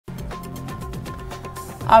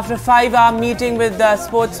After a 5-hour meeting with the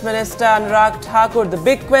Sports Minister Anurag Thakur, the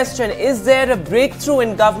big question, is there a breakthrough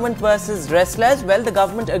in government versus wrestlers? Well, the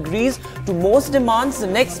government agrees to most demands. The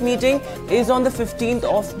next meeting is on the 15th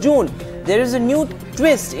of June. There is a new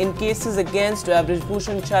twist in cases against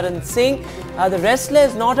Brij Charan Singh. The wrestler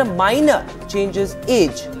is not a minor, changes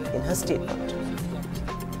age in her statement.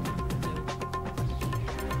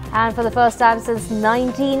 And for the first time since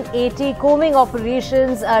 1980, combing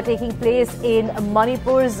operations are taking place in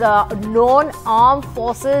Manipur's non-armed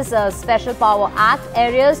forces Special Power Act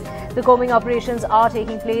areas. The combing operations are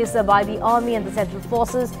taking place by the army and the central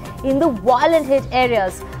forces in the violent hit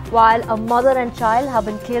areas, while a mother and child have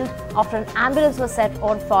been killed after an ambulance was set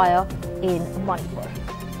on fire in Manipur.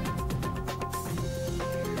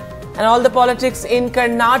 And all the politics in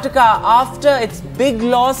Karnataka after its big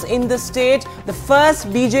loss in the state. The first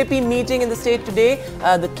BJP meeting in the state today,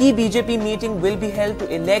 the key BJP meeting will be held to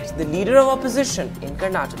elect the leader of opposition in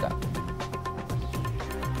Karnataka.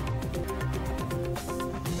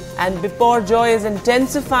 And Biparjoy is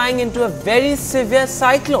intensifying into a very severe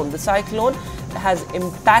cyclone. The cyclone has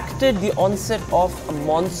impacted the onset of a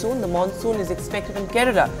monsoon. The monsoon is expected in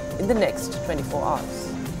Kerala in the next 24 hours.